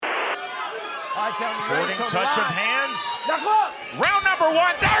Sporting touch of hands. Round number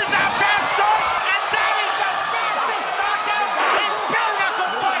one. There's that fast start, and that is the fastest knockout in bare knuckle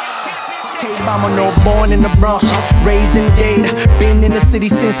fighting championship. K-Mama, no born in the Bronx, raised in Dade. Been in the city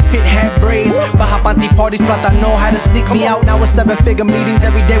since Pit had braids. Bajapanti parties, plata know how to sneak me out. Now it's 7-figure meetings,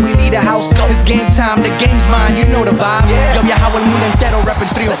 every day we leave the house. It's game time, the game's mine, you know the vibe. Yo viajado el mundo entero,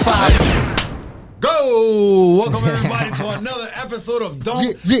 reppin' 305. Go! Welcome everybody to another episode of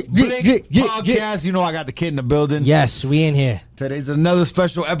Don't Blink Podcast. You know I got the kid in the building. Yes, we in here. Today's another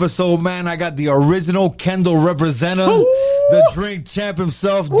special episode, man. I got the original Kendall representative, the drink champ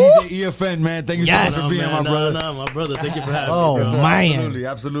himself, DJ EFN, man. Thank you so much for being my brother. No, my brother. Thank you for having Oh, me. man.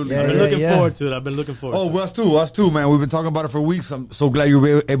 Absolutely. I've been looking forward to it. I've been looking forward to it. Us too, man. We've been talking about it for weeks. I'm so glad you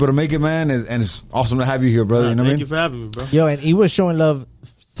were able to make it, man. And it's awesome to have you here, brother. You know what I mean? Thank you for having me, bro. Yo, and he was showing love.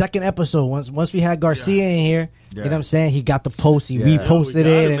 Second episode, once we had Garcia in here, you know what I'm saying? He got the post, he reposted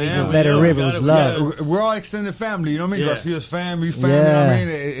it, and he just let it rip. It was love. We're all extended family, you know what I mean? Yeah. Garcia's family, you know what I mean?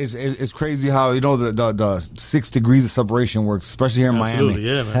 It's crazy how, you know, the 6 degrees of separation works, especially here in Absolutely, Miami.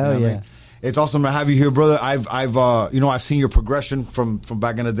 yeah, man. Hell You know what I yeah. mean? It's awesome to have you here, brother. I've seen your progression from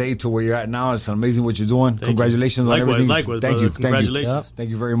back in the day to where you're at now. It's amazing what you're doing. Congratulations on everything. Likewise, Thank brother. you. Congratulations. Thank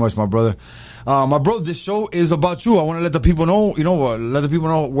you very much, my brother. My brother, this show is about you. I want to let the people know, let the people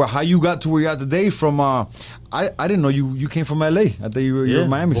know how you got to where you're at today. From I didn't know you came from LA. I thought you were in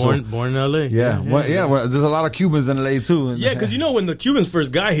Miami. Born in LA. Well, there's a lot of Cubans in LA too. Yeah, because when the Cubans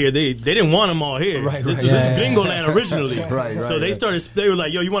first got here, they didn't want them all here. This was Gringo Land originally. So they were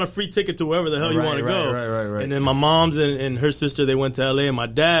like, yo, you want a free ticket to wherever the hell you want to go. Right. And then my mom's and her sister, they went to LA, and my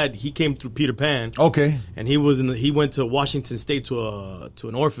dad, he came through Peter Pan. Okay. And he went to Washington State to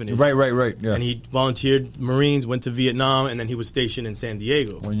an orphanage. Right. Yeah. And he volunteered Marines, went to Vietnam, and then he was stationed in San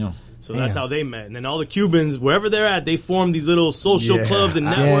Diego. Well, you know. So that's how they met. And then all the Cubans, wherever they're at, they formed these little social clubs and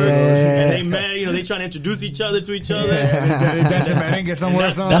networks. And they met, they try to introduce each other to each other. That's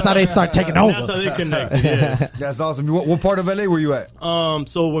how they start taking over. That's how they connected, yeah. That's awesome. What part of LA were you at?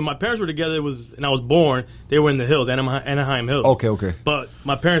 So when my parents were together, and I was born, they were in the hills, Anaheim Hills. Okay. But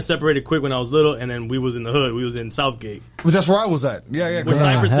my parents separated quick when I was little, and then we was in the hood. We was in Southgate. But that's where I was at. Yeah. With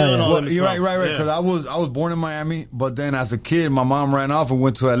Cypress Hill and all that. You're right. Because I was born in Miami, but then as a kid, my mom ran off and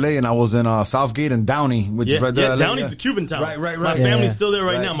went to LA, and I was in Southgate and Downey, which is right there. Downey's the Cuban town. Right. My family's still there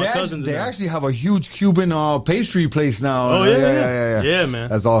right now. My cousins. They actually have a huge Cuban pastry place now. Oh yeah. Yeah, man.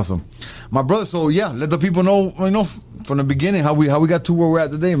 That's awesome, my brother. So let the people know, from the beginning how we got to where we're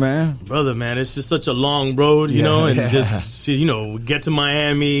at today, man. Brother, man, it's just such a long road, just get to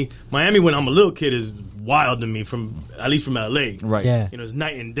Miami. Miami when I'm a little kid is wild to me, at least from LA. Right. Yeah. It's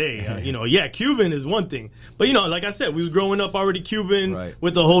night and day. Cuban is one thing. But like I said, we was growing up already Cuban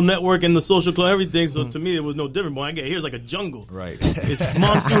with the whole network and the social club, everything. So to me, it was no different. But when I get here, it's like a jungle. Right. It's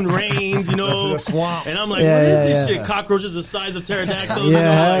monsoon rains, The swamp. And I'm like, what is this shit? Cockroaches the size of pterodactyls.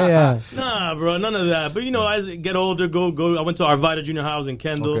 Nah, bro, none of that. But as I get older, go. I went to Arvada Junior High in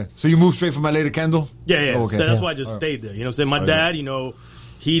Kendall. Okay. So you moved straight from LA to Kendall? Yeah. Oh, okay. So that's why I just stayed there. You know what I'm saying? My dad,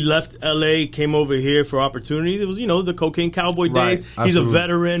 he left L.A., came over here for opportunities. It was, the cocaine cowboy days. Right, he's a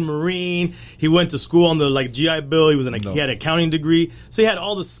veteran Marine. He went to school on the GI Bill. He had an accounting degree. So he had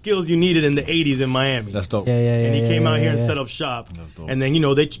all the skills you needed in the 80s in Miami. That's dope. And he came out here and set up shop. And then,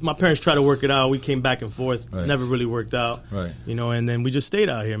 my parents tried to work it out. We came back and forth. Right. Never really worked out. Right. And then we just stayed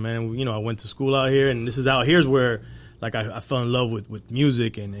out here, man. I went to school out here, and this is out here's where I fell in love with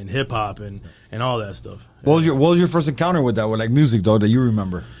music and hip hop and all that stuff. What was your first encounter with that, with music though, that you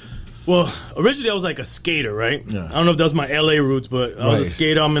remember? Well, originally I was like a skater, right? Yeah. I don't know if that was my LA roots, but I was a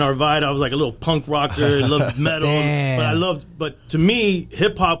skater. I'm in Arvada. I was like a little punk rocker. I loved metal, but to me,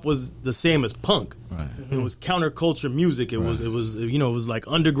 hip hop was the same as punk. Right. It was counterculture music. It was like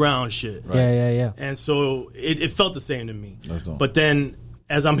underground shit. Right. Yeah. And so it felt the same to me. That's dope. But then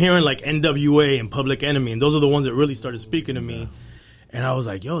as I'm hearing NWA and Public Enemy, and those are the ones that really started speaking to me, and I was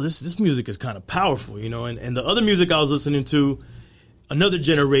like, yo, this music is kind of powerful, and the other music I was listening to, another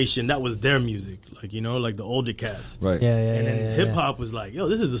generation, that was their music, like the older cats. Right. And then hip hop was like, yo,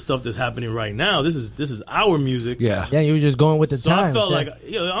 this is the stuff that's happening right now. This is our music. Yeah. Yeah, you were just going with the So times. I felt like,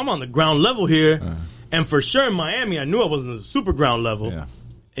 I'm on the ground level here, and for sure in Miami, I knew I was on the super ground level. Yeah.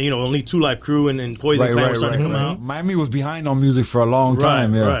 And only Two Life Crew and Poison Clan were starting to come out. Miami was behind on music for a long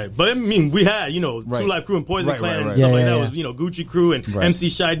time. Right. But I mean, we had, Two Life Crew and Poison Clan and stuff like that. Was, Gucci Crew and MC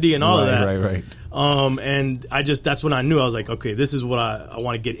Shy D and all of that. Right. And that's when I knew I was like, okay, this is what I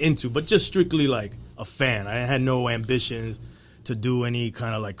want to get into, but just strictly like a fan. I had no ambitions to do any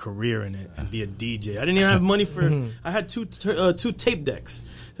kind of career in it and be a DJ. I didn't even have money for. I had two tape decks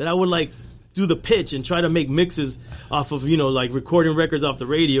that I would do the pitch and try to make mixes off of, like recording records off the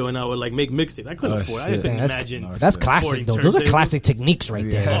radio, and I would like make mixtapes. I couldn't afford it. I couldn't imagine. That's classic, though. Those are classic techniques right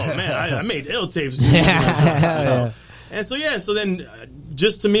there. Oh, man, I made ill tapes. And so then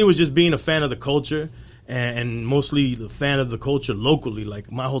just to me was just being a fan of the culture. And mostly the fan of the culture locally.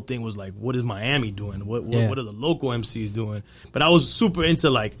 Like, my whole thing was like, what is Miami doing? What are the local MCs doing? But I was super into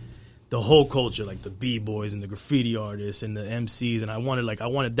like the whole culture, like the B-boys and the graffiti artists and the MCs, and I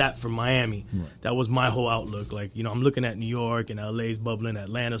wanted that from Miami. Right. That was my whole outlook. Like, I'm looking at New York and LA's bubbling,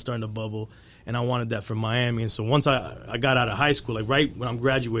 Atlanta's starting to bubble, and I wanted that from Miami. And so once I got out of high school, like right when I'm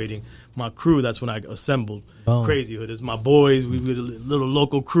graduating, my crew, that's when I assembled Crazy Hood. It's my boys. We were a little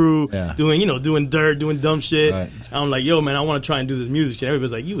local crew doing dirt, doing dumb shit. Right. I'm like, yo, man, I want to try and do this music shit.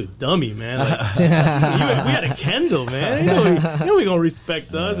 Everybody's like, you a dummy, man. Like, we had a Kendall, man. You know we gonna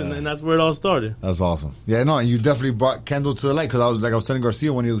respect us, and that's where it all started. That's awesome. Yeah, no, and you definitely brought Kendall to the light, because I was telling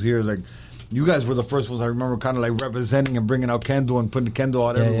Garcia when he was here, like, you guys were the first ones I remember kind of like representing and bringing out Kendall and putting Kendall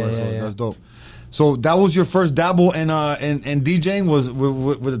out everywhere. That's dope. So that was your first dabble in DJing, was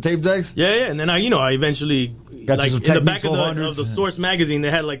with the tape decks? Yeah, and then I eventually, like, in the back of the Source magazine,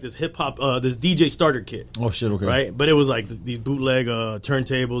 they had like this hip hop, this DJ starter kit. Oh shit, okay. Right, but it was like these bootleg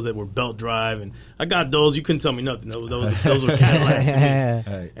turntables that were belt drive, and I got those. You couldn't tell me nothing. Those were Cadillacs to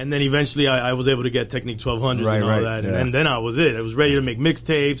me. Right. And then eventually, I was able to get Technique 1200s and all that, and then I was it. I was ready to make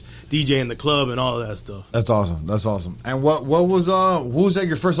mixtapes, DJ in the club, and all of that stuff. That's awesome. And what was who was like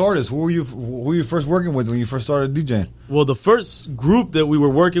your first artist? Who were you first working with when you first started DJing? Well, the first group that we were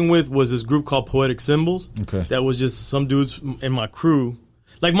working with was this group called Poetic Symbols. Okay. That was just some dudes in my crew.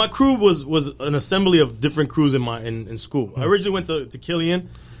 Like, my crew was an assembly of different crews in school. I originally went to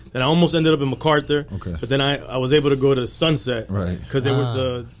Killian, then I almost ended up in MacArthur. Okay. But then I was able to go to Sunset. Right. Because they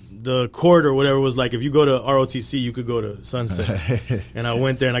were the court or whatever was like, if you go to ROTC, you could go to Sunset. And I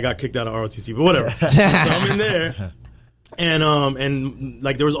went there and I got kicked out of ROTC, but whatever. So I'm in there. And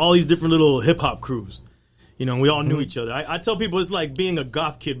like, there was all these different little hip hop crews, and we all knew each other. I tell people it's like being a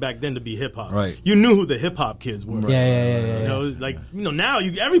goth kid back then to be hip hop. Right. You knew who the hip hop kids were. Yeah. Now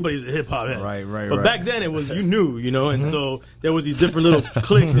everybody's a hip hop head. Right. But back then it was, you knew, and so there was these different little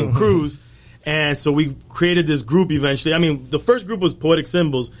cliques and crews. And so we created this group eventually. I mean, the first group was Poetic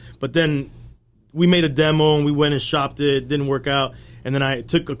Symbols, but then we made a demo and we went and shopped it. Didn't work out. And then I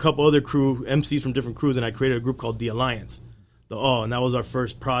took a couple other crew, MCs from different crews, and I created a group called The Alliance. And that was our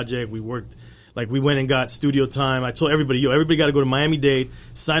first project. We worked, like, we went and got studio time. I told everybody, everybody got to go to Miami-Dade,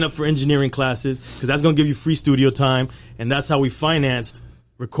 sign up for engineering classes, because that's going to give you free studio time. And that's how we financed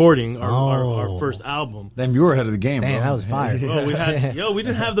recording our first album. Damn, you were ahead of the game, Man, bro. that was fire. We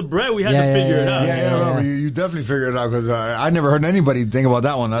didn't have the bread. We had to figure it out. Yeah, you definitely figured it out, because I never heard anybody think about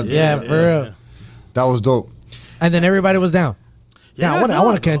that one. For real. That was dope. And then everybody was down. Yeah, I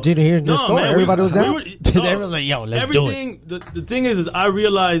want to continue hearing the story. Man, everybody was down. They were like, "Yo, let's do it." The thing is I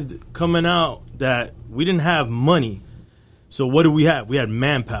realized coming out that we didn't have money. So what do we have? We had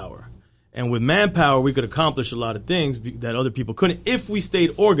manpower, and with manpower, we could accomplish a lot of things that other people couldn't if we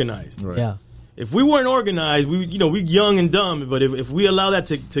stayed organized. Right. Yeah. If we weren't organized, we young and dumb. But if we allow that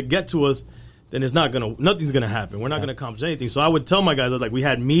to get to us, then nothing's gonna happen. We're not gonna accomplish anything. So I would tell my guys, I was like, we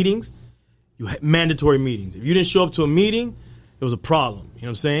had meetings, mandatory meetings. If you didn't show up to a meeting, it was a problem. You know what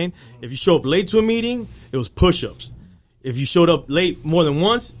I'm saying? If you show up late to a meeting, it was push-ups. If you showed up late more than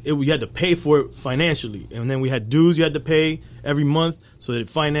once, you had to pay for it financially. And then we had dues you had to pay every month, so that it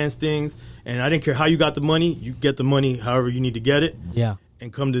financed things. And I didn't care how you got the money. You get the money however you need to get it. Yeah.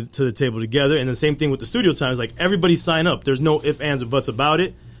 And come to the table together. And the same thing with the studio times. Like, everybody sign up. There's no ifs, ands, or buts about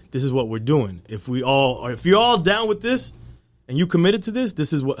it. This is what we're doing. If you're all down with this, and you committed to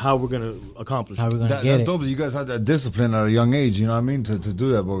this is how we're going to accomplish it. That's dope that you guys had that discipline at a young age, you know what I mean, to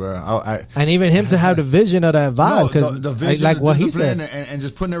do that. And even him to have the vision of that vibe, because the vision, like what he said. And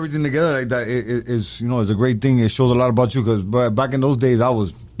just putting everything together like that is a great thing. It shows a lot about you, because back in those days, I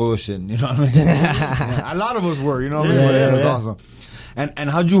was bullshitting, you know what I mean? A lot of us were, you know what I mean? That's awesome. And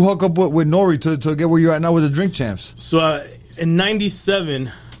how'd you hook up with Nori to get where you're at now with the Drink Champs? So in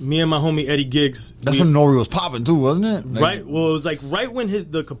 97... me and my homie Eddie Giggs. That's when Nori was popping too, wasn't it? Right. Well, it was like right when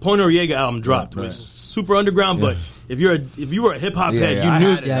the Capone Noriega album dropped, which was super underground. But if you were a hip hop head,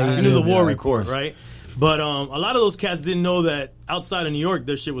 you knew the War Report, right? But a lot of those cats didn't know that outside of New York,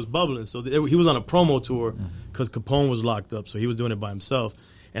 their shit was bubbling. So he was on a promo tour because Capone was locked up, so he was doing it by himself.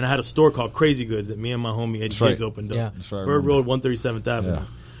 And I had a store called Crazy Goods that me and my homie Eddie Giggs opened up. Yeah. Bird Road, 137th Avenue. Yeah.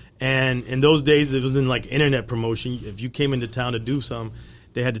 And in those days, it wasn't like internet promotion. If you came into town to do something,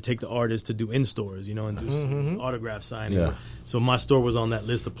 they had to take the artists to do in-stores, and do some autograph signings. Yeah. So my store was on that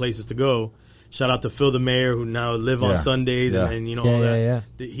list of places to go. Shout out to Phil the Mayor, who now live on Sundays, and you know all that.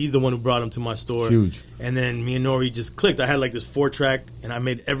 He's the one who brought him to my store. Huge. And then me and Nori just clicked. I had like this 4-track, and I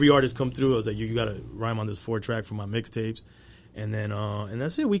made every artist come through. I was like, you got to rhyme on this 4-track for my mixtapes. And then and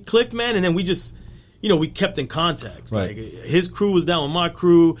that's it. We clicked, man, and then we just, you know, we kept in contact. Right. Like his crew was down with my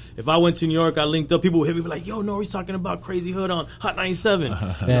crew. If I went to New York, I linked up. People would hit me like, "Yo, Nori's talking about Crazy Hood on Hot 97."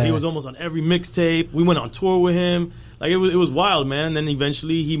 He was almost on every mixtape. We went on tour with him. Like it was wild, man. And then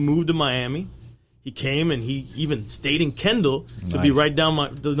eventually he moved to Miami. He came and he even stayed in Kendall to be right down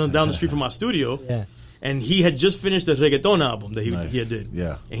the street from my studio. Yeah. And he had just finished the reggaeton album that he had did.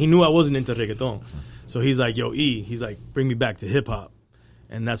 Yeah. And he knew I wasn't into reggaeton. So he's like, "Yo, E," he's like, "bring me back to hip hop."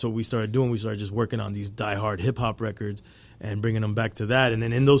 And that's what we started doing. We started just working on these diehard hip hop records and bringing them back to that. And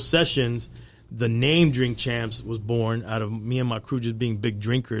then in those sessions, the name Drink Champs was born out of me and my crew just being big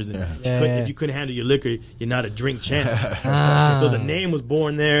drinkers. And if you couldn't handle your liquor, you're not a drink champ. So the name was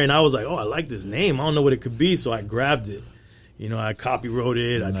born there. And I was like, oh, I like this name. I don't know what it could be. So I grabbed it. You know, I copywrote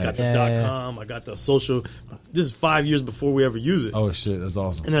it. I got the .com. I got the social. This is 5 years before we ever use it. Oh, shit. That's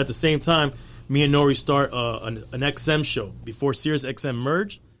awesome. And then at the same time, me and Nori start an XM show. Before Sirius XM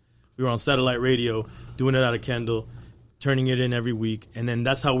merged, we were on satellite radio, doing it out of Kendall, turning it in every week. And then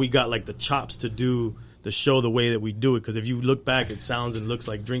that's how we got like the chops to do the show the way that we do it. Because if you look back, it sounds and looks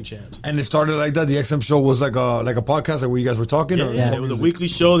like Drink Champs. And it started like that. The XM show was like a podcast, like where you guys were talking. Yeah, it was a weekly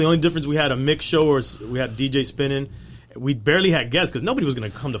show. The only difference, we had a mix show where we had DJ spinning. We barely had guests because nobody was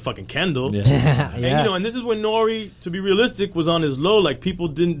going to come to fucking Kendall. And you know, and this is when Nori, to be realistic, was on his low. Like people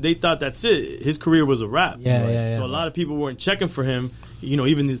they thought that's it. His career was a wrap. So a lot of people weren't checking for him. You know,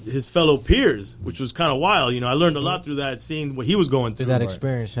 even his fellow peers, which was kind of wild. You know, I learned a lot through that, seeing what he was going through. Through that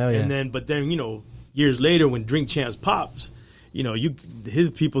experience, hell yeah. And then, you know, years later when Drink Champs pops, you know, his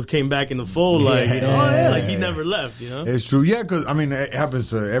peoples came back in the fold, like, you know, like he never left, you know? It's true, yeah, because, I mean, it happens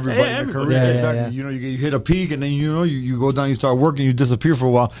to everybody in their career. Exactly. You know, you hit a peak, and then, you know, you go down, you start working, you disappear for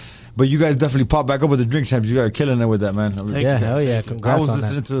a while. But you guys definitely pop back up with the Drink Champs. You guys are killing it with that, man. Hell yeah, congrats I was on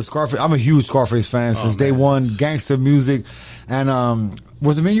listening that. to the Scarface. I'm a huge Scarface fan since day one. Gangster music. And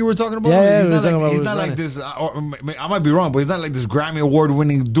was it me you were talking about? He's not like this. I might be wrong, but he's not like this Grammy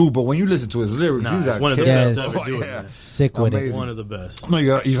award-winning dude. But when you listen to his lyrics, he's one of the best to ever do it. Sick with it. One of the best. No,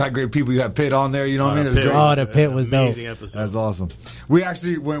 you've had great people. You had Pitt on there. You know what I mean? The Pitt was dope. Amazing episode. That's awesome. We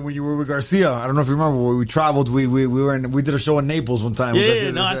actually, when you were with Garcia, I don't know if you remember, where we traveled. We did a show in Naples one time.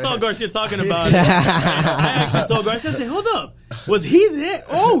 I saw Garcia talking about it. I actually told Garcia, I said, hold up. Was he there?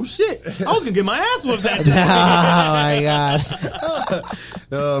 Oh, shit. I was going to get my ass whooped that day. Oh, my God.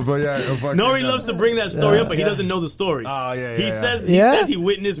 But yeah, Nori loves to bring that story up, but he doesn't know the story. Oh, yeah. He says he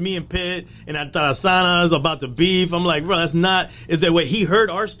witnessed me and Pitt and Atarasanas about the beef. I'm like, bro, that's not. Is that what he heard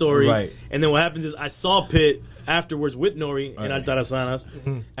our story? Right. And then what happens is I saw Pitt afterwards with Nori and Atarasanas.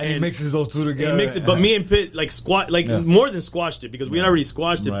 And he mixes those two together. He mixed it, but me and Pitt more than squashed it, because we had already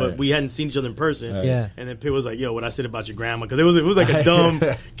squashed it, but we hadn't seen each other in person. Yeah. And then Pitt was like, "Yo, what I said about your grandma?" Because it was like a dumb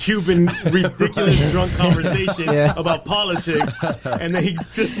Cuban ridiculous drunk conversation about politics, and then he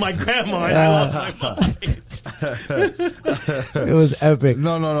dissed my grandma, and I lost my mind. It was epic.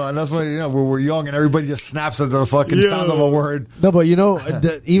 No, and that's why, you know, we're young and everybody just snaps at the fucking sound of a word. No, but you know,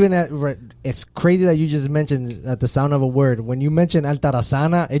 it's crazy that you just mentioned at the sound of a word. When you mentioned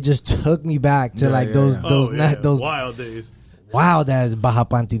Altarazana, it just took me back to those wild days. Wow, that's Baja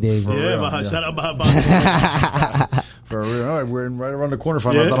Panty days. Shout out Baja Panty. For real. All right, we're right around the corner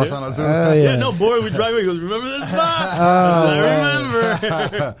from Altarazana too. No, boy, we drive. He goes, "Remember this spot?" I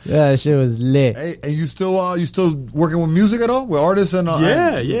remember. Yeah, that shit was lit. Hey, and you still working with music at all, with artists and?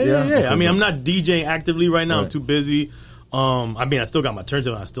 Yeah. I mean, I'm not DJing actively right now. I'm too busy. I mean, I still got my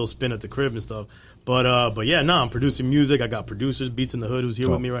turntable. I still spin at the crib and stuff. But yeah, I'm producing music. I got producers, Beats in the Hood, who's here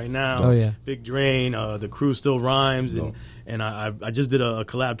with me right now. Oh yeah, Big Drain. The crew still rhymes, and I just did a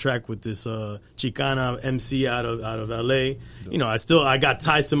collab track with this Chicana MC out of LA. You know, I got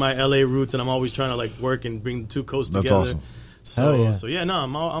ties to my LA roots, and I'm always trying to like work and bring the two coasts together. Awesome. So yeah,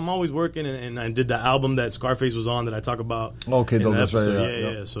 I'm always working, and I did the album that Scarface was on that I talk about. Okay, that's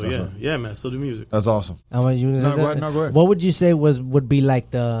right. Yeah, man, still do music. That's awesome. Go ahead. What would you say would be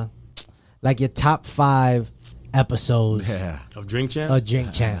like your top 5 episodes of Drink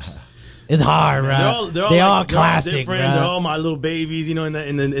Champs? It's hard, bro. They're all classic, bro. They're all my little babies, you know,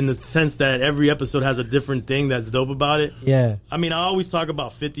 in the sense that every episode has a different thing that's dope about it. Yeah. I mean, I always talk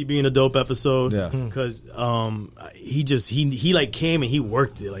about 50 being a dope episode. Yeah. Because he like came and he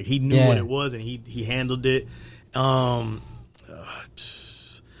worked it. Like he knew what it was and he handled it.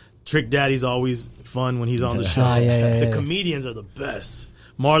 Trick Daddy's always fun when he's on the show. The comedians are the best.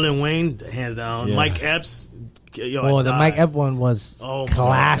 Marlon Wayne, hands down. Mike Epps, Yo, the Mike Epps one was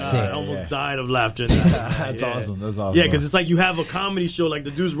classic. I almost died of laughter. That's awesome. That's awesome. Yeah, because it's like you have a comedy show, like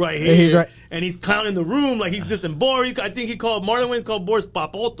the dude's right here, he's right. and he's clowning the room like he's dissing Boris. I think Marlon Wayans called Boris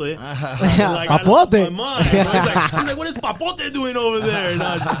Papote. Like, Papote. I lost my mind. He's like, what is Papote doing over there? And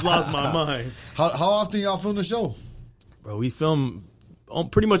I just lost my mind. How often y'all film the show? Bro, we film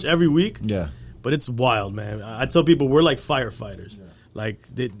pretty much every week. Yeah. But it's wild, man. I tell people we're like firefighters. Yeah. Like,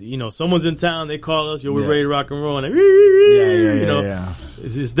 someone's in town, they call us, we're ready to rock and roll. And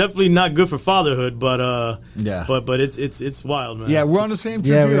It's definitely not good for fatherhood, but it's wild, man. Yeah, we're on the same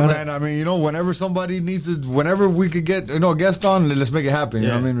trip here, man. I mean, whenever somebody needs to, whenever we could get a guest on, let's make it happen. You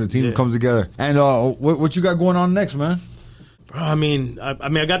know what I mean? The team comes together. And what you got going on next, man? Bro,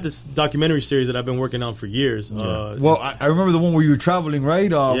 I got this documentary series that I've been working on for years. I remember the one where you were traveling, right?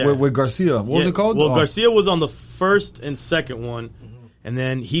 With Garcia. What was it called? Well, Garcia was on the first and second one, and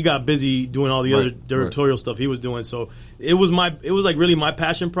then he got busy doing all the other directorial stuff he was doing. So it was like really my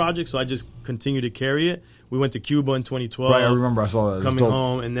passion project. So I just continued to carry it. We went to Cuba in 2012. Right, I remember. I saw that. Coming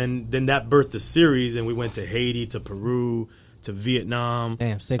home, and then that birthed the series, and we went to Haiti, to Peru, to Vietnam.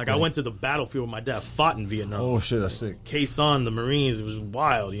 Damn, sick. Like, I went to the battlefield. My dad fought in Vietnam. Oh shit, that's sick. Quezon, the Marines. It was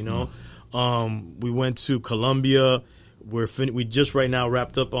wild, We went to Colombia. We just right now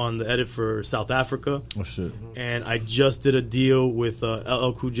wrapped up on the edit for South Africa. Oh shit. And I just did a deal with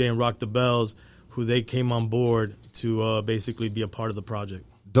LL Cool J and Rock the Bells, who they came on board to basically be a part of the project.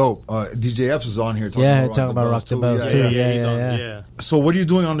 Dope. DJ Epps was on here talking about Rock the Bells too. Yeah. So what are you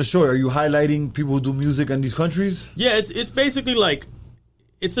doing on the show? Are you highlighting people who do music in these countries? Yeah, it's basically like,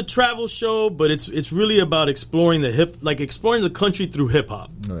 it's a travel show, but it's really about exploring exploring the country through hip hop.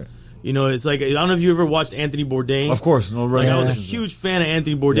 Right. It's like, I don't know if you ever watched Anthony Bourdain. Of course, no. Right. I was a huge fan of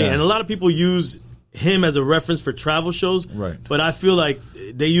Anthony Bourdain, and a lot of people use him as a reference for travel shows. Right. But I feel like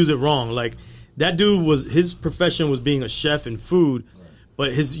they use it wrong. Like, that dude his profession was being a chef in food.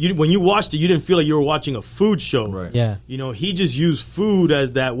 But when you watched it, you didn't feel like you were watching a food show. Right. Yeah. He just used food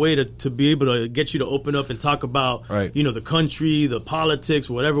as that way to be able to get you to open up and talk about, the country, the politics,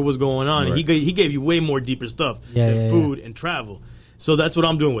 whatever was going on. Right. And he gave you way more deeper stuff than food and travel. So that's what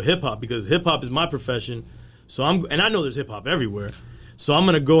I'm doing with hip hop, because hip hop is my profession. So I know there's hip hop everywhere. So I'm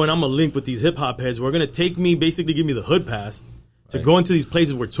gonna go and I'm gonna link with these hip hop heads. We're gonna give me the hood pass to go into these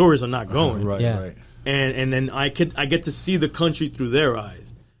places where tourists are not going. Right. And then I get to see the country through their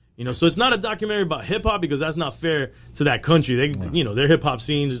eyes, So it's not a documentary about hip hop, because that's not fair to that country. Their hip hop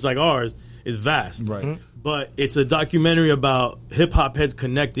scene, just like ours, is vast. Right. Mm-hmm. But it's a documentary about hip hop heads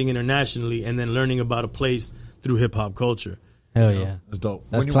connecting internationally and then learning about a place through hip hop culture. Hell yeah, that's dope.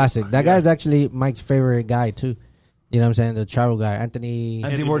 That's classic. That guy's actually Mike's favorite guy too. You know what I'm saying? The travel guy, Anthony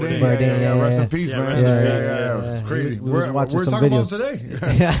Bourdain. Rest in peace, man. Yeah. It's crazy. We're talking about him today.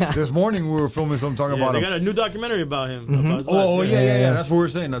 This morning we were filming something talking about him. They got a new documentary about him. Mm-hmm. About his life. Yeah. That's what we're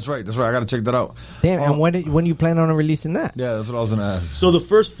saying. That's right. I got to check that out. Damn. And when you plan on releasing that? Yeah, that's what I was gonna ask. So the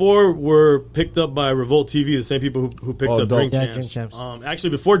first 4 were picked up by Revolt TV, the same people who picked up Drink Champs. Drink Champs. Actually,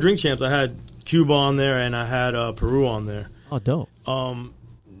 before Drink Champs, I had Cuba on there and I had Peru on there. Oh, dope.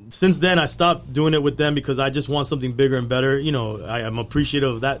 Since then, I stopped doing it with them because I just want something bigger and better. I am appreciative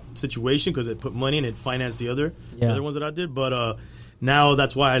of that situation because it put money and it financed the other ones that I did. But now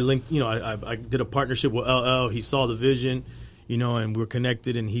that's why I linked. I did a partnership with LL. He saw the vision, and we're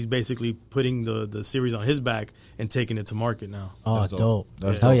connected. And he's basically putting the series on his back and taking it to market now. Oh, dope.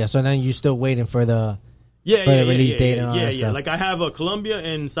 Hell yeah. So then you still waiting for the release date and all that stuff. Like I have Colombia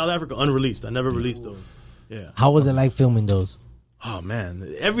and South Africa unreleased. I never released those. Yeah. How was it like filming those? Oh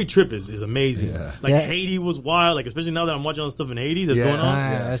man, every trip is amazing. Yeah. Haiti was wild. Like, especially now that I'm watching all the stuff in Haiti that's going on.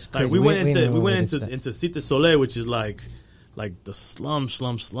 That's crazy. Like we went into Cité Soleil, which is like the slums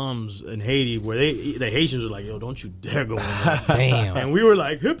in Haiti, where the Haitians were like, "Yo, don't you dare go in there." Damn. And we were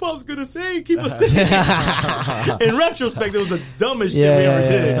like, "Hip hop's gonna keep us singing." In retrospect, it was the dumbest shit we ever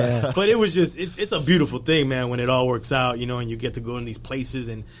did. Yeah. But it was just it's a beautiful thing, man. When it all works out, and you get to go in these places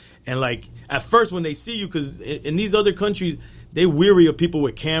and like at first when they see you, because in these other countries, they weary of people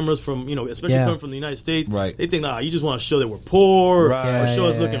with cameras from, especially coming from the United States. Right. They think, you just want to show that we're poor or show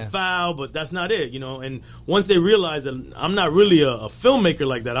us looking foul, but that's not it, And once they realize that I'm not really a filmmaker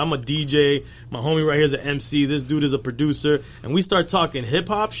like that, I'm a DJ, my homie right here is an MC, this dude is a producer, and we start talking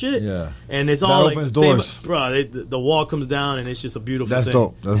hip-hop shit, and it's all that like opens doors. Bro, the wall comes down, and it's just a beautiful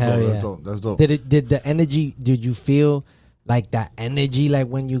thing. That's dope. Did the energy, did you feel like that energy, like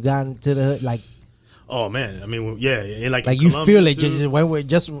when you got into the hood, like, oh man, I mean, yeah, like you feel it just when we're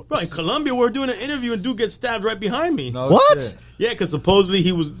just in Colombia, we're doing an interview and dude gets stabbed right behind me. No, what? Shit. Yeah, because supposedly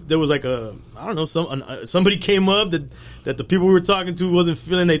there was like somebody came up that the people we were talking to wasn't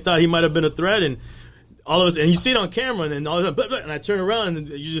feeling. They thought he might have been a threat, and all of us, and you see it on camera, and then all of a sudden, and I turn around, and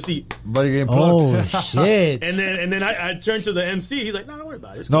you just see, buddy getting plucked. Oh shit! and then I turn to the MC. He's like, "No, don't worry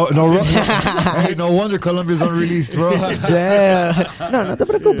about it." Hey, no wonder Colombia's unreleased, bro. Damn. No te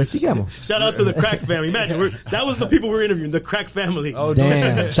preocupes, sigamos. Shout out to the Crack family. Imagine that was the people we were interviewing, the Crack family. Oh,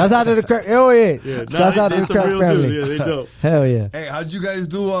 Damn. Shouts out to the Crack. Oh yeah. Shouts out to the Crack family. Dudes. Yeah, they dope. Hell yeah. Hey, how'd you guys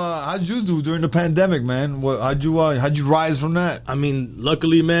do? How'd you do during the pandemic, man? How'd you rise from that? I mean,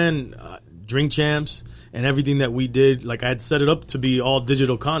 luckily, man, Drink Champs and everything that we did, like I had set it up to be all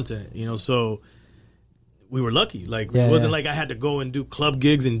digital content, you know, so we were lucky. Like it wasn't like I had to go and do club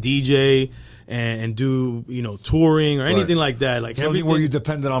gigs and DJ and do, you know, touring or anything like that. Like everything where you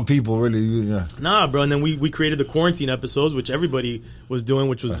depended on people, really. Yeah. Nah, bro. And then we created the quarantine episodes, which everybody was doing,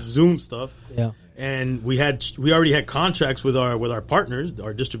 which was Zoom stuff. Yeah. And we already had contracts with our partners,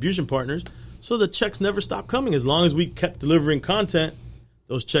 our distribution partners, so the checks never stopped coming. As long as we kept delivering content,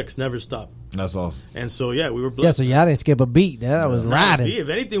 those checks never stopped. That's awesome. And so, yeah, we were blessed. Yeah, so y'all didn't skip a beat. That was riding. If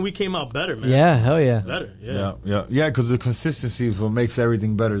anything, we came out better, man. Yeah, hell yeah. Better, yeah. Yeah, because the consistency is what makes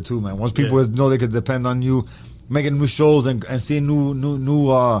everything better, too, man. Once people know they could depend on you making new shows and seeing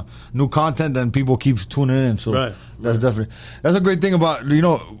new content, then people keep tuning in. So that's a great thing about, you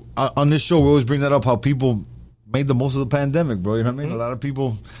know, on this show, we always bring that up, how people made the most of the pandemic, bro. You know what I mean? A lot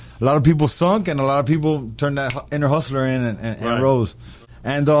of people sunk, and a lot of people turned that inner hustler in and rose.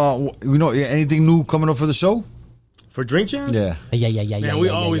 And you know, anything new coming up for the show? For Drink Champs? Yeah. Man, we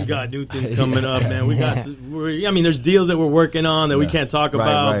always got new things coming up, man. I mean, there's deals that we're working on that we can't talk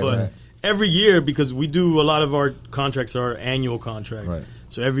about, but every year, because we do a lot of our contracts are annual contracts. Right.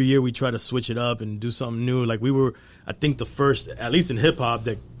 So every year we try to switch it up and do something new. Like we were, I think the first, at least in hip hop,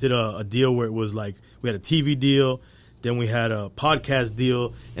 that did a deal where it was like we had a TV deal, then we had a podcast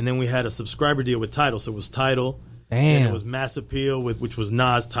deal, and then we had a subscriber deal with Tidal. So it was Tidal. Damn. And it was Mass Appeal, which was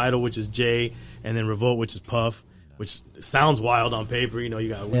Nas, Tidal, which is Jay, and then Revolt, which is Puff, which sounds wild on paper. You know, you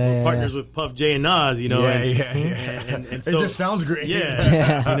got we're partners with Puff, Jay, and Nas. You know, and so it just sounds great.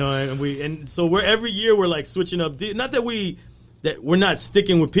 Yeah, you know, and so we're every year we're like switching up. Not that we're not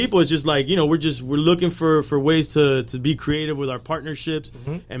sticking with people. It's just like, you know, we're looking for ways to be creative with our partnerships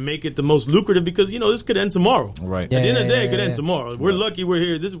and make it the most lucrative, because, you know, this could end tomorrow. Right. At the end of the day, it could end tomorrow. We're lucky we're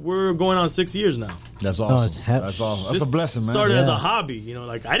here. We're going on 6 years now. That's awesome. That's awesome. That's a blessing, man. Started as a hobby, you know.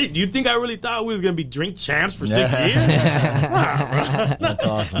 Like do you think I really thought we was gonna be Drink Champs for 6 years? That's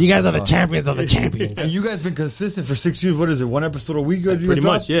awesome. You guys are the champions of the champions. And you guys been consistent for 6 years. What is it? One episode a week? Pretty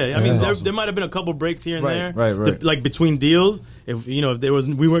much, yeah. I mean, there might have been a couple breaks here and there, right. Like between deals. If we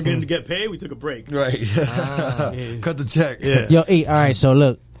weren't going to get paid, we took a break. Right. Cut the check. Yeah. Yo, all right. So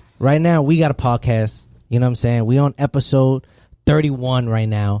look, right now we got a podcast. You know what I'm saying? We on episode 31 right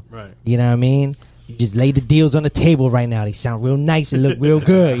now. Right. You know what I mean? You just lay the deals on the table right now. They sound real nice and look real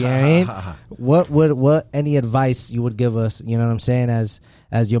good. You know what I mean? What any advice you would give us? You know what I'm saying?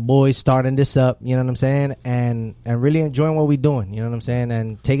 As your boys starting this up, you know what I'm saying, and really enjoying what we're doing, you know what I'm saying,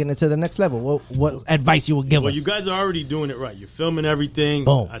 and taking it to the next level. What advice you would give us? Well, you guys are already doing it right. You're filming everything.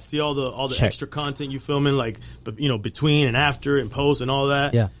 Boom. I see all the extra content you filming, like, you know, between and after and post and all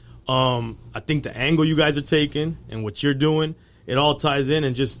that. Yeah. I think the angle you guys are taking and what you're doing, it all ties in,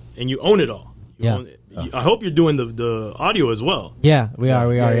 and you own it all. I hope you're doing the audio as well. Yeah, we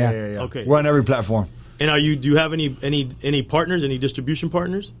are. Yeah. Okay. We're on every platform. And do you have any partners, any distribution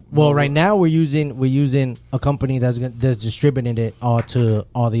partners? Well, right now we're using a company that's distributing it all to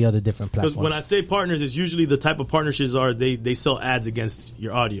all the other different platforms. Because when I say partners, it's usually the type of partnerships are they sell ads against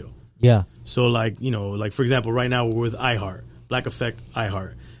your audio. Yeah. So like, you know, like for example, right now we're with iHeart, Black Effect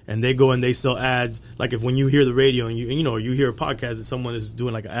iHeart, and they go and they sell ads. Like if when you hear the radio and you hear a podcast and someone is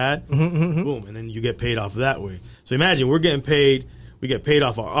doing like an ad, boom, and then you get paid off that way. So imagine we're getting paid. We get paid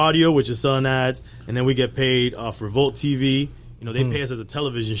off our audio, which is selling ads, and then we get paid off Revolt TV. You know, they pay us as a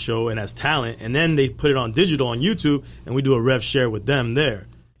television show and as talent, and then they put it on digital on YouTube, and we do a rev share with them there.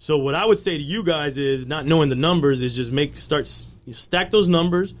 So what I would say to you guys is, not knowing the numbers, is just stack those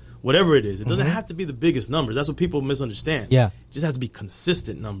numbers, whatever it is. It doesn't have to be the biggest numbers. That's what people misunderstand. Yeah. It just has to be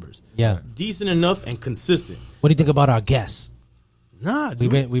consistent numbers. Yeah. Decent enough and consistent. What do you think about our guests? Nah,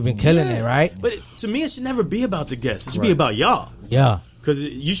 we've been killing it, right? But to me, it should never be about the guests. It should be about y'all. Yeah. Because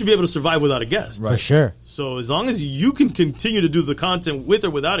you should be able to survive without a guest. For sure. So as long as you can continue to do the content with or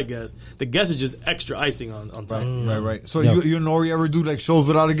without a guest, the guest is just extra icing on top. Right. So you and Nori ever do like shows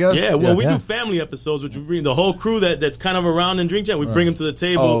without a guest? Yeah, well, we do family episodes, which we bring the whole crew that's kind of around in Drink Chat. We bring them to the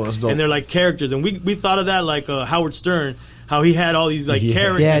table, and they're like characters. And we thought of that like Howard Stern. how he had all these like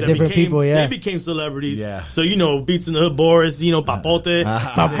characters that different became, people, they became celebrities. Yeah. So Beats in the Hood, Boris, Papote,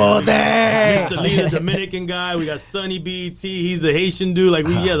 Mr. Lee, the Dominican guy. We got Sonny B.T. He's the Haitian dude. Like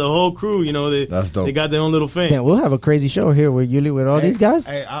the whole crew. That's dope. They got their own little fame. Yeah, we'll have a crazy show here with all these guys.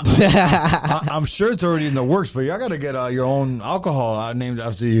 Hey, I'm sure it's already in the works, but y'all got to get your own alcohol named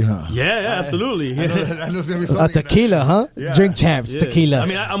after you. Huh? Yeah, absolutely. I know it's gonna be something Tequila, huh? Yeah. Drink Champs, tequila. I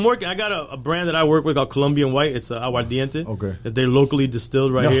mean, I'm working. I got a brand that I work with called Colombian White. It's aguardiente. Okay. That they're locally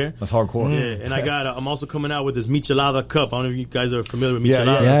distilled here. That's hardcore. Yeah, and I'm also coming out with this Michelada cup. I don't know if you guys are familiar with Yeah,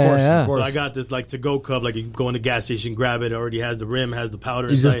 Michelada. of course. So I got this to-go cup. Like you can go in the gas station, grab it. It already has the rim, has the powder.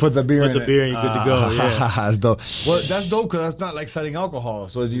 You just put the beer in and you're good to go. Yeah. That's dope. Well, that's dope because that's not like setting alcohol.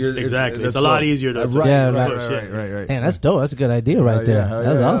 So It's a lot easier to right. Man, that's dope. That's a good idea right there.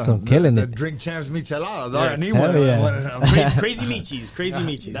 That's awesome. Killing it. Drink Champs Micheladas. Yeah. I need one. Crazy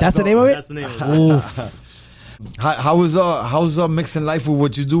Michis. That's the name of it? That's the name of it. Oof. How's mixing life with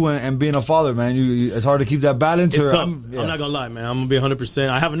what you do and being a father, man? It's hard to keep that balance. It's tough. I'm not gonna lie, man. I'm gonna be 100%.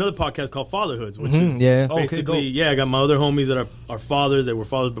 I have another podcast called Fatherhoods, which is basically, I got my other homies that are fathers. They were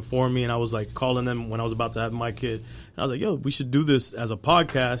fathers before me, and I was like calling them when I was about to have my kid. And I was like, yo, we should do this as a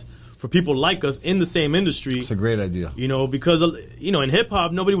podcast for people like us in the same industry. It's a great idea. Because in hip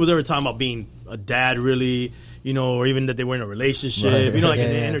hop, nobody was ever talking about being a dad, really. Or even that they were in a relationship. Right. In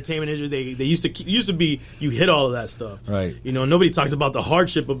the entertainment industry, they used to be you hit all of that stuff. Right. Nobody talks about the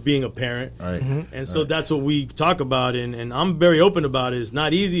hardship of being a parent. Right. And so that's what we talk about, and I'm very open about it. It's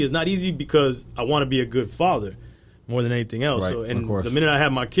not easy. It's not easy because I want to be a good father more than anything else. Right. So, and of course. the minute I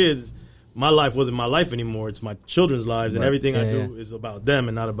have my kids, my life wasn't my life anymore. It's my children's lives, and everything I do is about them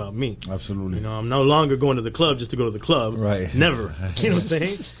and not about me. Absolutely. I'm no longer going to the club just to go to the club. Right. Never. You know what I'm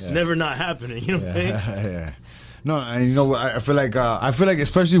saying? Never not happening. You know what I'm saying? Yeah. No, and I feel like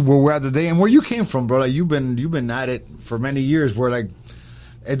especially where we're at today and where you came from, bro. Like you've been at it for many years. Where like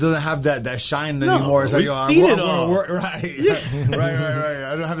it doesn't have that shine anymore. It's like, we've seen it all. Right.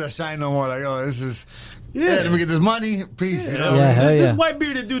 I don't have that shine no more. Like, this is. Yeah, let me get this money. Peace. This white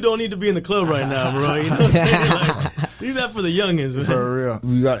bearded dude don't need to be in the club right now, bro. You know what I'm saying? Like, leave that for the youngins, man. For real.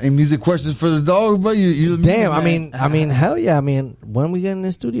 You got any music questions for the dog, bro? Damn, I mean, hell yeah. I mean, when we get in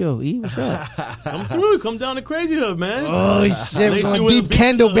the studio, E, what's up? Come through. Come down to Crazy Hub, man. Oh, shit. We're going Deep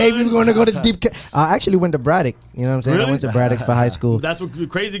Kendall, baby. We're going to go to Deep Kendall. I actually went to Braddock. You know what I'm saying? Really? I went to Braddock for high school. That's what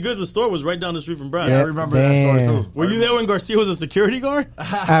Crazy Goods, the store was right down the street from Braddock. Yeah, I remember that story, too. Were you there when Garcia was a security guard?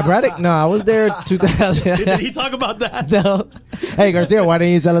 Braddock? No, I was there 2000. Did he talk about that? No. Hey, Garcia, why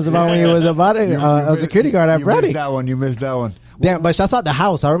didn't you tell us about when you was about it? A security guard at Braddock. You missed that one. Damn, but shouts out the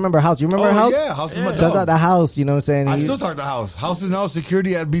house. I remember House. You remember House? Yeah, House is my Shouts out the House. You know what I'm saying? I still talk to House. House is now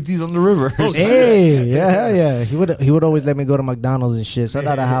security at BT's on the river. Hey, yeah. He would always let me go to McDonald's and shit. Shout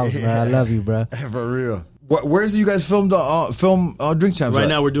out the House, bro. I love you, bro. For real. Where's you guys film Drink Champs? Right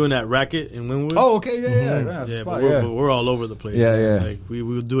now we're doing that Racket in Wynwood. Oh, okay, yeah. But we're all over the place. Yeah, man. yeah. Like we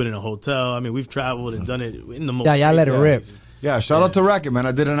will do it in a hotel. I mean, we've traveled and done it in the most. Yeah, y'all let it rip. Yeah, shout out to Racket, man.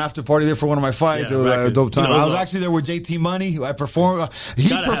 I did an after party there for one of my fights. Yeah, it was a dope time. I was all... actually there with JT Money. I performed. He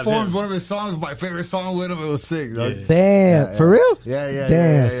performed one of his songs, my favorite song with him. It was sick. Yeah. Damn, for real? Yeah.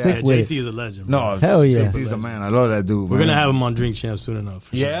 Damn, sick with JT is a legend. No, hell yeah. JT's a man. I love that dude. We're gonna have him on Drink Champs soon enough.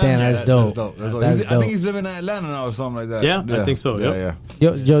 Yeah, damn, that's dope. That's dope. I think he's living in Atlanta now or something like that. Yeah, I think so. Yeah.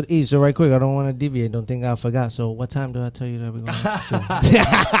 Yo, E, so right quick, I don't want to deviate. Don't think I forgot. So what time do I tell you that we're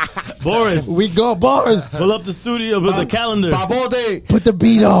going? Boris, we go, Boris. Pull up the studio with the calendar. Put the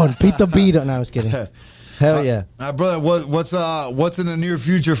beat on. Put the beat on. No, I was kidding. Hell yeah, brother. What's in the near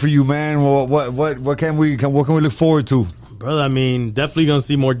future for you, man? What can we look forward to? Brother, I mean, definitely gonna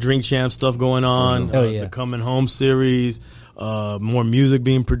see more Drink Champ stuff going on. Hell yeah. The Coming Home series, more music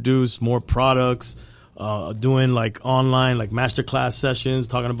being produced, more products. Doing like online like masterclass sessions,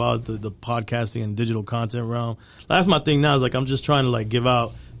 talking about the podcasting and digital content realm. That's my thing now. Is like I'm just trying to like give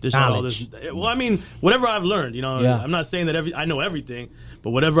out. All this. Well, I mean, whatever I've learned, I'm not saying that I know everything,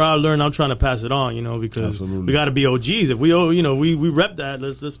 but whatever I learned, I'm trying to pass it on, because we got to be OGs. If we rep that,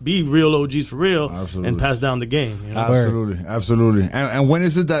 let's be real OGs for real and pass down the game. Absolutely. And when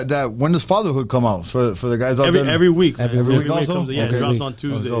is it that when does Fatherhood come out for the guys out there? Every week. Every week also? It drops on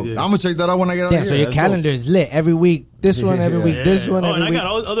Tuesday. Yeah. I'm gonna check that out when I get out here. So your calendar is lit every week. This one every week. This one every week. And I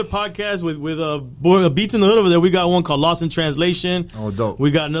got other podcasts with Beats in the Hood over there. We got one called Lost in Translation. Oh, dope.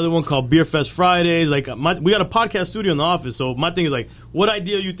 We got another one called Beer Fest Fridays. Like we got a podcast studio in the office. So my thing is like, what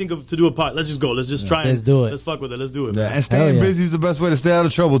idea you think of to do a pod? Let's just go. Let's just try. Let's do it. Let's fuck with it. Let's do it. Yeah, Man. and staying busy is the best way to stay out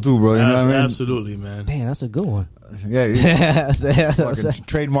of trouble too, bro. You know what I mean? Absolutely, man. Damn, that's a good one. Yeah. Fucking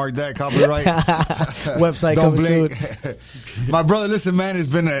trademark that copyright. Website Don't coming blink. My brother, listen, man, it's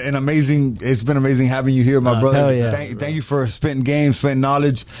been amazing having you here, my brother. Hell yeah. thank you for spitting games, spitting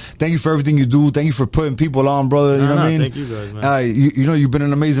knowledge. Thank you for everything you do. Thank you for putting people on, brother. You know what I mean? Thank you guys, man. You know, you've been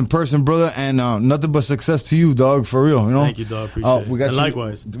an amazing person, brother, and nothing but success to you, dog, for real. You know? Thank you, dog. Appreciate it. And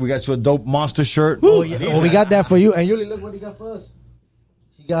likewise. We got you a dope Monster shirt. Oh, yeah. Well, we got that for you. And Yuli, look what he got for us.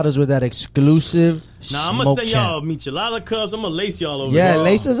 He got us with that exclusive I'm smoke gonna send champ. y'all michelada cups. I'm gonna lace y'all over Yeah, here.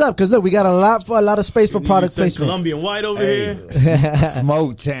 lace us up, because look, we got a lot of space for product placement. Colombian white over here.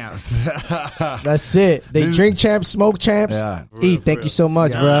 Smoke champs. That's it. They drink champs, smoke champs. Yeah. Thank you so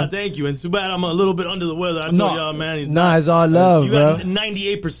much, bro. Thank you. And too bad I'm a little bit under the weather. I told y'all, man. Nah, it's all love, you bro. got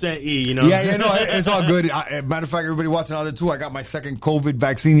 98% E, you know? Yeah, no, it's all good. Matter of fact, everybody watching out there too, I got my second COVID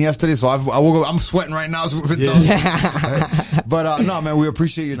vaccine yesterday, so I'm sweating right now. But no, man, we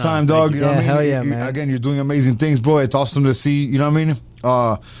appreciate your time, dog. You know what I mean? Hell yeah, man. Again, you're doing amazing things, bro. It's awesome to see. You know what I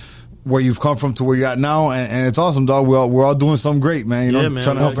mean? Where you've come from to where you're at now, and it's awesome, dog. We're all doing something great, man. You know, man,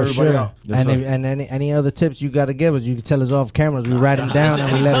 trying to help everybody out. Yes, and any other tips you got to give us, you can tell us off cameras. We write them down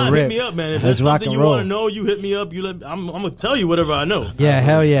and we let them rip. Hit me up, man. If Let's there's rock something and you roll. want to know, you hit me up. I'm gonna tell you whatever I know. Yeah,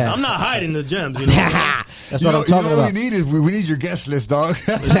 hell yeah. I'm not hiding the gems. You know? That's what I'm talking about. What we need is we need your guest list, dog.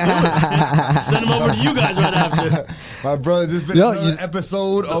 Send them over to you guys right after. My brother, this has been another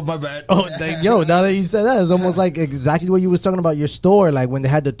episode of My Bad. Now that you said that, it's almost like exactly what you was talking about your store, like when they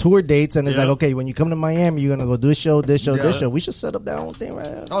had the tour dates, and it's like, okay, when you come to Miami, you're gonna go do this show. We should set up that whole thing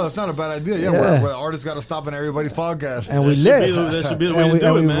right now. Oh, that's not a bad idea. Yeah, where artists got to stop in everybody's podcast. And we live. That should be the way to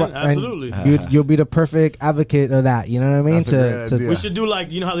do it, man. Absolutely. You'll be the perfect advocate of that. You know what I mean? We should do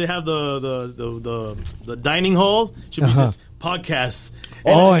like, you know how they have the dining halls? Should be just podcasts.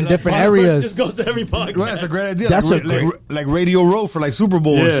 In different areas. Just goes to every podcast. Well, that's a great idea. That's like Radio Row for like Super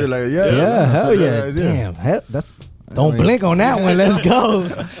Bowl and shit. Like, hell yeah. Damn, that's. Don't blink on that one. Let's go.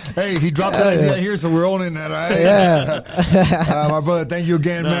 Hey, he dropped that idea here, so we're owning that, all right? Yeah. My brother, thank you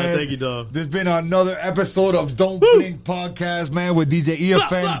again, man. Thank you, dog. There's been another episode of Don't Blink Podcast, man, with DJ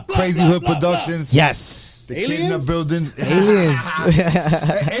EFN, Crazy Hood Productions. Yes. The kid in the building. Aliens.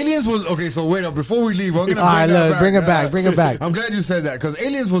 Aliens was, okay, so wait up. Before we leave, I'm going to bring it back. Bring it back. I'm glad you said that, because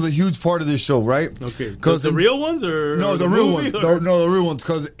Aliens was a huge part of this show, right? Okay. Because the real ones or no, the real ones. No, the real ones.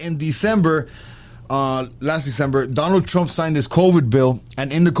 Because in December, last December, Donald Trump signed this COVID bill,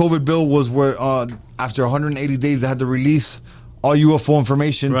 and in the COVID bill was where after 180 days they had to release all UFO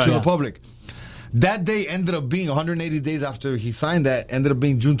information to the public. That day ended up being 180 days after he signed that, ended up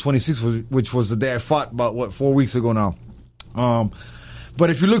being June 26th, which was the day I fought about 4 weeks ago now. But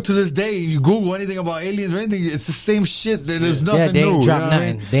if you look to this day, you Google anything about aliens or anything, it's the same shit. There's nothing new. They ain't dropped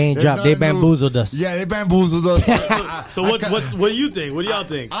nothing. They ain't dropped. They bamboozled us. Yeah, they bamboozled us. So what do you think? What do y'all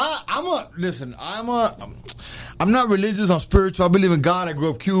think? I'm not religious. I'm spiritual. I believe in God. I grew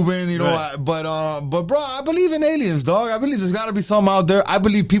up Cuban, you know. But bro, I believe in aliens, dog. I believe there's got to be something out there. I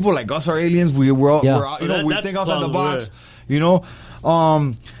believe people like us are aliens. We're you know, we think outside the box, you know.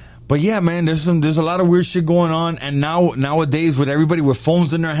 But yeah, man, there's a lot of weird shit going on, and nowadays with everybody with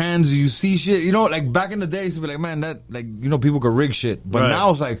phones in their hands, you see shit. You know, like back in the day, you'd be like, man, that, like, you know, people could rig shit. But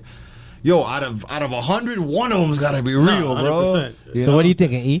now it's like, yo, out of 100, one of them's got to be real, bro. So what are you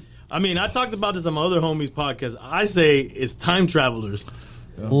thinking, E? I mean, I talked about this on my other homies' podcast. I say it's time travelers.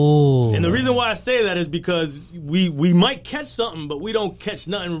 Ooh. And the reason why I say that is because we might catch something, but we don't catch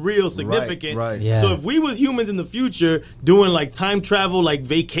nothing real significant. Right. Yeah. So if we was humans in the future doing like time travel, like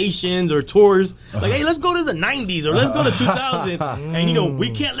vacations or tours, like, hey, let's go to the 90s or let's go to 2000, and you know, we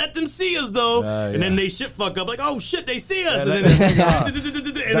can't let them see us though. And then they shit fuck up, like, oh shit, they see us, and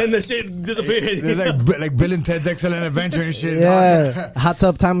then the shit disappears. It's like Bill and Ted's Excellent Adventure and shit. Yeah, hot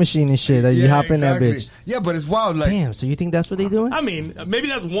tub time machine and shit. That you hop in that bitch. Yeah, but it's wild. Like, damn. So you think that's what they doing? I mean,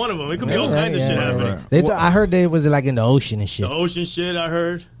 maybe that's one of them. It could be all kinds of shit happening. I heard they was like in the ocean and shit. The ocean shit, I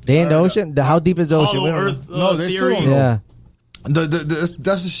heard. They in the ocean? How deep is the ocean? Hollow Earth no, they theory. still don't know. Yeah.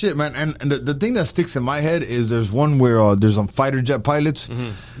 That's the shit, man. And the thing that sticks in my head is there's one where there's some fighter jet pilots.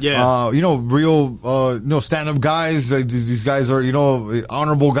 Yeah. You know, real stand-up guys. Like, these guys are, you know,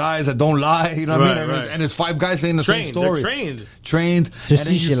 honorable guys that don't lie. You know what I mean? And it's five guys saying the same story. They're trained. To and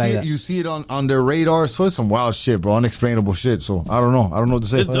see shit like that. You see it on their radar. So it's some wild shit, bro. Unexplainable shit. So I don't know what to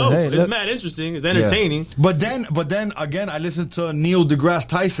say. It's dope. Hey, it's mad interesting. It's entertaining. Yeah. But then again, I listened to Neil deGrasse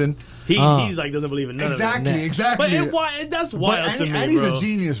Tyson. He's like doesn't believe in none of it. Exactly. But that's wild to me, and he's bro. a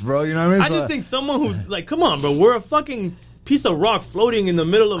genius, bro. You know what I mean? I just think someone who, like, come on, bro. We're a fucking piece of rock floating in the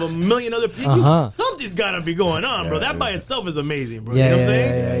middle of a million other people. Something's got to be going on, bro. That by itself is amazing, bro. You know what I'm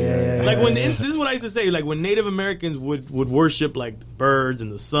saying? Yeah. Like, this is what I used to say. Like, when Native Americans would worship, like, birds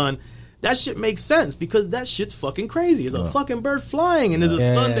and the sun, that shit makes sense because that shit's fucking crazy. It's a fucking bird flying, and there's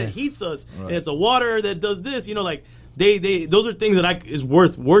a sun that heats us, and it's a water that does this. You know, like, those are things that is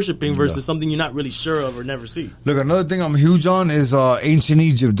worth worshiping versus something you're not really sure of or never see. Look, another thing I'm huge on is ancient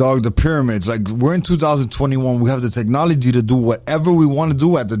Egypt, dog, the pyramids. Like, we're in 2021. We have the technology to do whatever we want to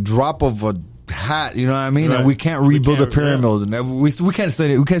do at the drop of a hat, you know what I mean? Right. And we can't rebuild a pyramid. Yeah. And we still can't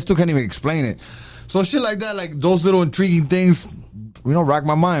even explain it. So shit like that, like those little intriguing things, you know, rock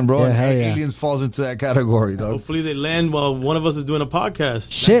my mind, bro. Yeah, and aliens falls into that category, dog. Hopefully they land while one of us is doing a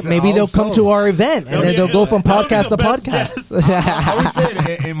podcast. Shit, maybe they'll come to our event and then they'll go from podcast to podcast. I would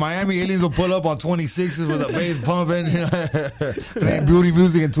say in Miami, aliens will pull up on 26s with a bass pumping, you know, playing beauty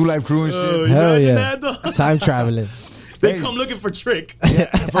music and 2 Live Crew and shit. Hell yeah. Time traveling. They come looking for Trick. Yeah,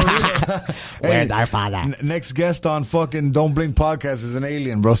 for real. Where's our father? Next guest on fucking Don't Blink podcast is an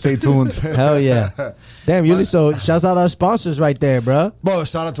alien, bro. Stay tuned. Hell yeah. Damn, Yuli, so shouts out our sponsors right there, bro. Bro,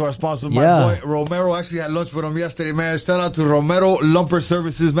 shout out to our sponsors. My boy Romero, actually had lunch with him yesterday, man. Shout out to Romero Lumper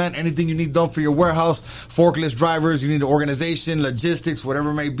Services, man. Anything you need done for your warehouse, forklift drivers, you need organization, logistics,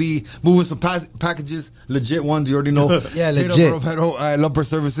 whatever it may be. Moving some packages, legit ones, you already know. Yeah, legit. Hit up Romero Lumper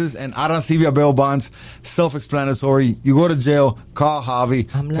Services and Arancibia bail bonds. Self-explanatory. You go to jail, call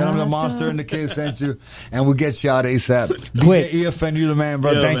Javi, tell him the monster and the kid sent you, and we'll get you out ASAP. Quick. DJ EFN, you the man,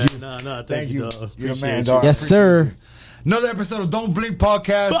 bro. Yo, thank man. you. No, thank you, dog. You're the man, you. dog. Yes, sir. Another episode of Don't Blink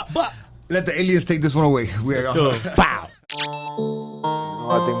podcast. Let the aliens take this one away. Let's go. Wow.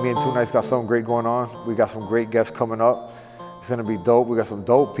 I think me and Two Nights got something great going on. We got some great guests coming up. It's gonna be dope. We got some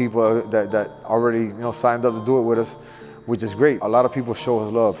dope people that already signed up to do it with us, which is great. A lot of people show us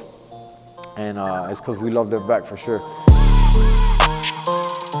love, and it's because we love them back for sure.